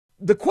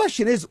the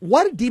question is,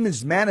 why do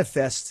demons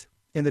manifest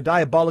in the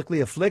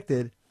diabolically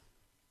afflicted?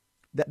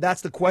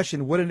 That's the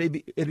question. Wouldn't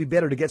it be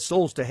better to get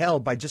souls to hell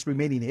by just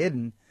remaining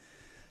hidden?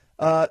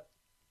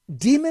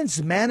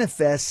 Demons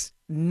manifest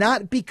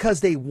not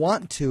because they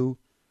want to,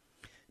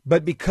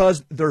 but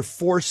because they're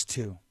forced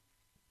to.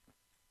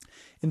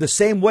 In the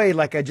same way,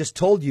 like I just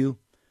told you,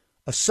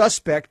 a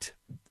suspect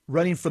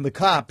running from the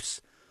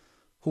cops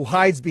who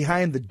hides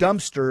behind the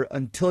dumpster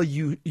until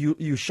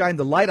you shine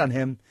the light on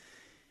him,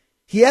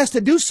 he has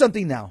to do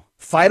something now,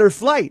 fight or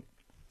flight.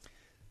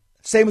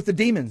 Same with the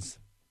demons.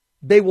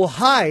 They will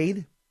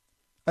hide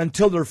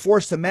until they're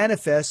forced to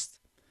manifest.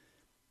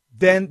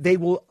 Then they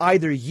will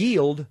either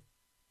yield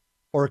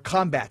or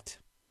combat.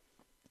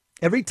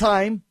 Every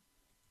time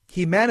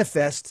he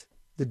manifests,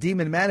 the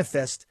demon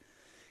manifests,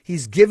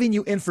 he's giving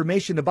you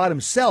information about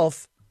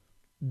himself.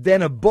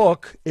 Then a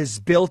book is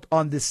built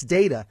on this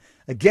data.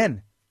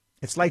 Again,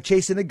 it's like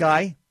chasing a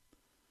guy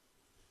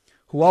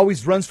who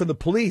always runs from the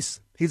police.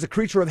 He's a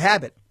creature of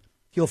habit.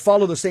 He'll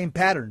follow the same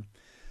pattern.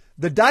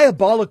 The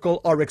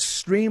diabolical are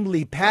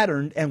extremely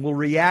patterned and will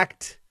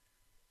react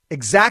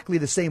exactly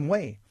the same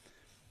way.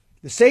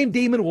 The same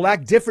demon will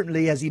act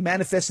differently as he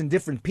manifests in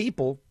different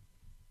people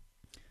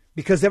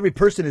because every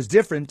person is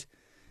different,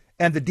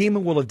 and the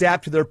demon will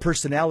adapt to their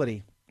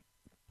personality.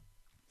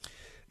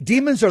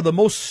 Demons are the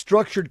most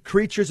structured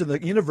creatures in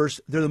the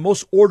universe. They're the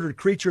most ordered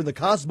creature in the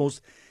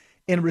cosmos.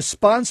 In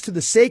response to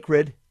the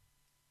sacred,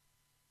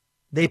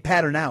 they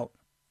pattern out.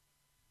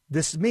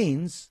 This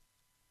means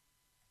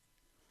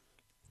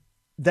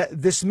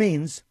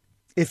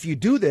if you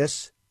do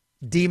this,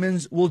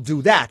 demons will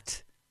do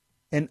that.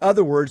 In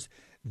other words,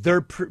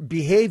 their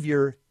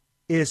behavior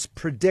is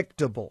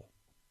predictable.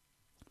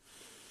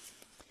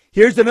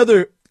 Here's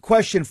another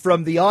question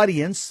from the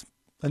audience,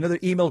 another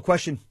email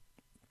question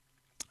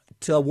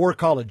to War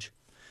College.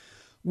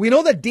 We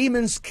know that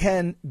demons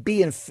can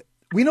be in,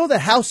 we know that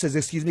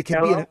houses,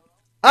 can be in.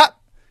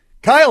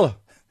 Kyle,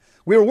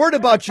 we were worried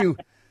about you.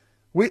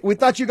 We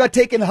thought you got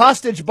taken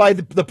hostage by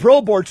the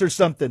pro boards or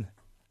something.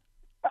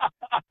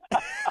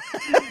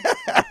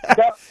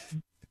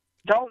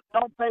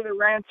 Don't pay the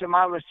ransom.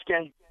 I was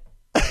escape.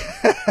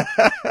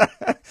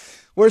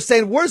 We're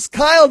saying, where's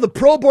Kyle? The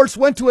pro boards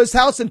went to his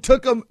house and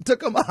took him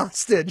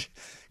hostage.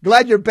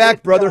 Glad you're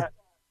back, brother.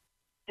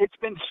 It's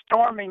been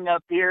storming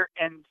up here,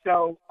 and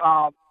so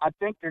I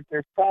think that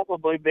there's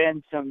probably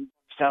been some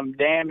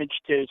damage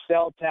to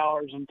cell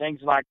towers and things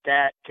like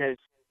that, because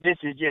this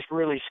is just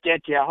really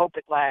sketchy. I hope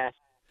it lasts.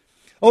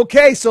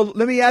 Okay, so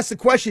let me ask the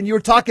question. You were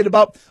talking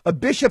about a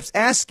bishop's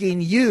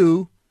asking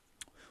you,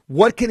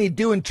 what can he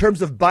do in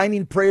terms of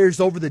binding prayers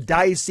over the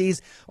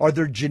diocese? Are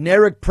there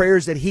generic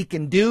prayers that he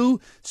can do?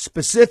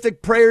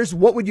 Specific prayers?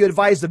 What would you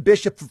advise the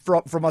bishop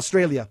from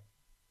Australia?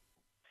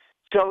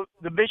 So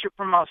the bishop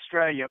from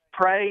Australia,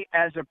 pray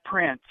as a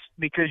prince,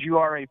 because you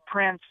are a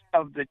prince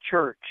of the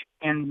church,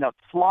 and the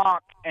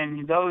flock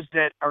and those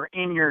that are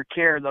in your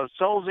care, those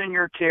souls in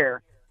your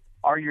care,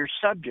 are your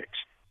subjects.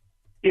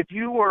 If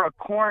you were a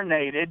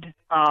coronated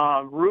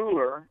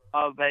ruler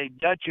of a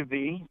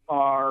duchy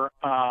or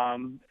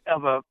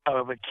of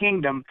a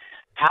kingdom,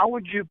 how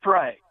would you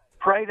pray?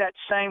 Pray that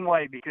same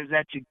way, because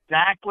that's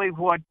exactly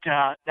what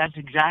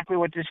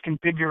this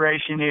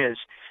configuration is.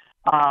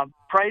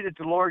 Pray that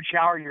the Lord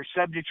shower your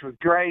subjects with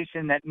grace,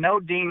 and that no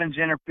demons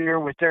interfere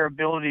with their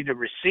ability to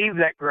receive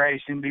that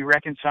grace and be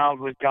reconciled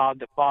with God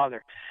the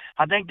Father.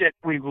 I think that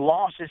we've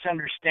lost this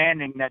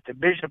understanding that the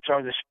bishops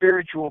are the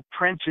spiritual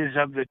princes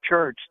of the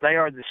church. They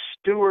are the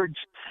stewards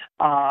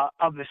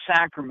of the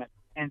sacrament.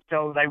 And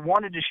so they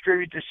want to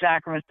distribute the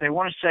sacraments. They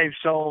want to save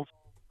souls.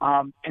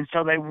 And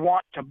so they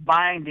want to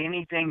bind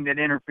anything that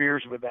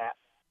interferes with that.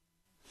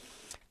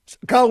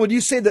 Kyle, would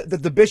you say that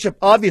the bishop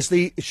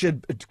obviously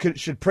should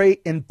pray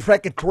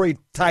imprecatory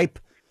type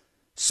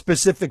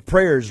specific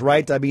prayers,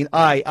 right? I mean,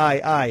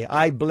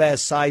 I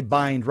bless, I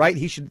bind, right?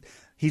 He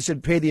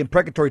should pray the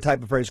imprecatory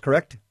type of prayers,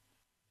 correct?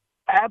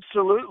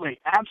 Absolutely,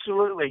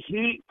 absolutely.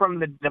 He, from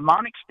the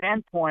demonic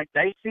standpoint,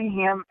 they see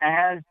him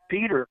as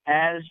Peter,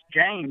 as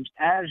James,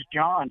 as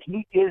John.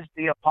 He is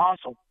the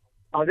apostle.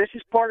 This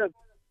is part of,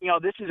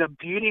 this is a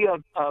beauty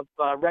of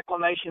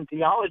Reclamation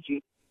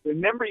theology.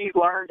 Remember, you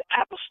learned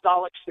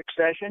apostolic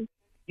succession.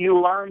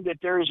 You learned that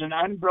there is an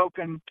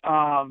unbroken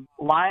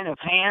line of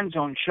hands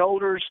on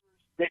shoulders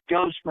that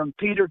goes from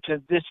Peter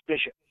to this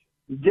bishop.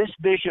 This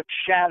bishop's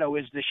shadow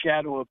is the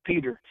shadow of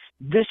Peter.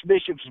 This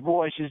bishop's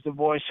voice is the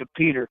voice of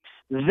Peter.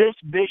 This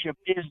bishop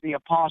is the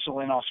apostle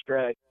in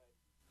Australia.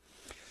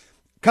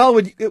 Kyle,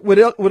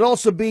 would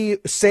also be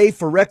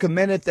safe or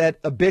recommended that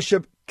a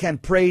bishop can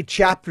pray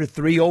chapter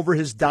 3 over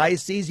his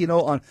diocese,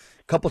 on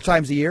a couple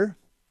times a year?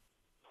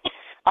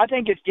 I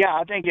think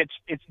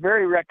it's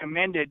very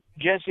recommended.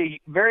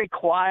 Jesse, very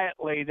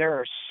quietly, there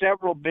are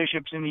several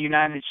bishops in the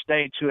United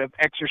States who have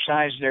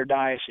exercised their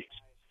diocese.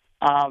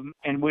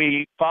 And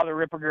Father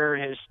Ripperger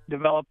has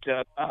developed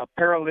a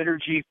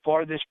paraliturgy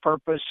for this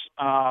purpose,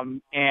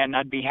 and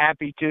I'd be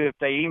happy to, if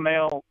they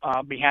email,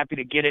 be happy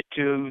to get it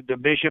to the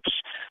bishops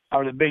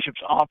or the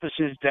bishops'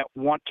 offices that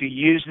want to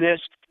use this.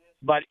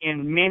 But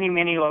in many,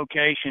 many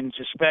locations,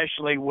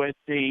 especially with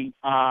the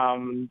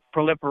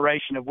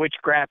proliferation of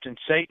witchcraft and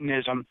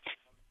Satanism,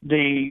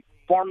 the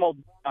formal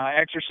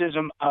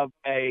exorcism of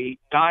a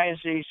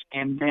diocese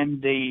and then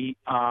the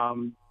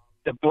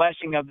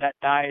blessing of that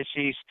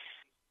diocese,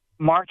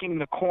 marking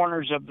the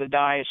corners of the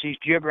diocese,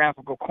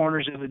 geographical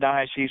corners of the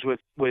diocese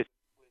with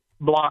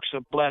blocks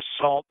of blessed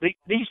salt.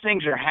 These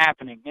things are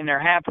happening, and they're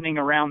happening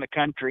around the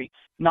country,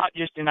 not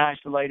just in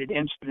isolated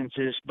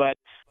instances, but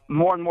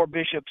more and more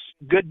bishops,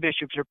 good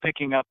bishops, are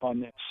picking up on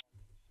this.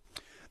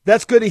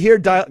 That's good to hear,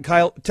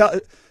 Kyle.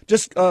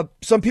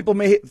 Some people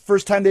may,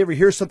 first time they ever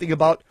hear something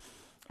about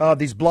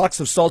these blocks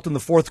of salt in the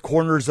fourth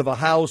corners of a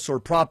house or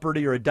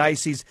property or a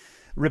diocese.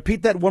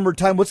 Repeat that one more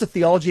time. What's the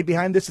theology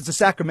behind this? It's a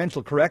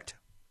sacramental, correct?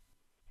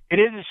 It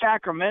is a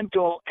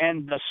sacramental,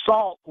 and the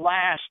salt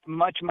lasts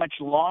much, much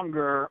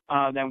longer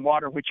than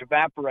water, which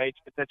evaporates.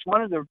 But that's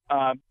one of the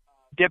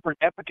different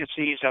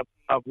efficacies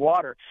of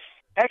water.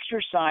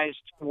 Exorcised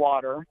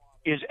water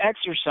is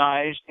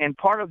exorcised, and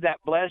part of that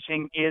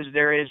blessing is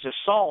there is a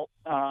salt.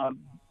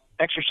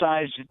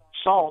 Exorcised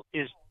salt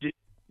is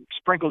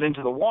sprinkled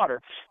into the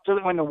water, so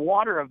that when the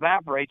water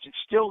evaporates, it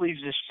still leaves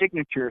this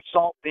signature.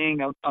 Salt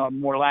being a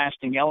more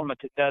lasting element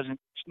that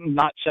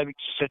not subject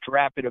to such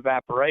rapid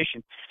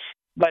evaporation.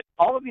 But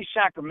all of these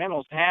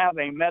sacramentals have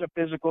a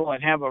metaphysical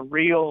and have a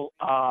real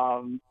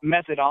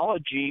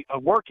methodology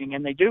of working,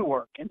 and they do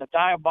work. And the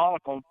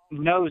diabolical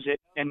knows it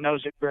and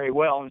knows it very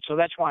well. And so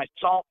that's why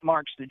salt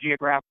marks the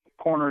geographical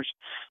corners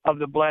of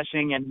the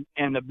blessing,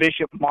 and the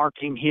bishop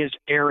marking his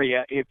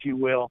area, if you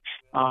will,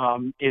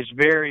 is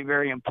very,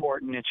 very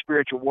important in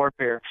spiritual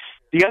warfare.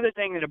 The other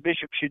thing that a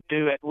bishop should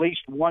do at least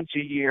once a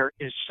year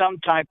is some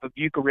type of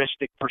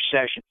Eucharistic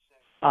procession.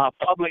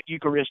 Public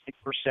Eucharistic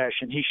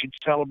procession. He should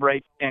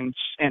celebrate and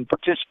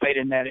participate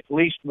in that at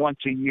least once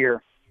a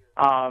year.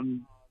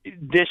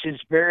 This is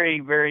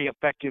very, very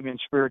effective in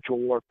spiritual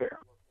warfare.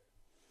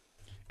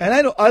 And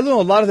I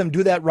know a lot of them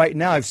do that right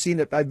now. I've seen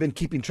it. I've been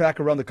keeping track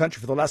around the country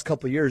for the last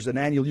couple of years, an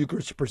annual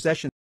Eucharistic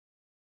procession.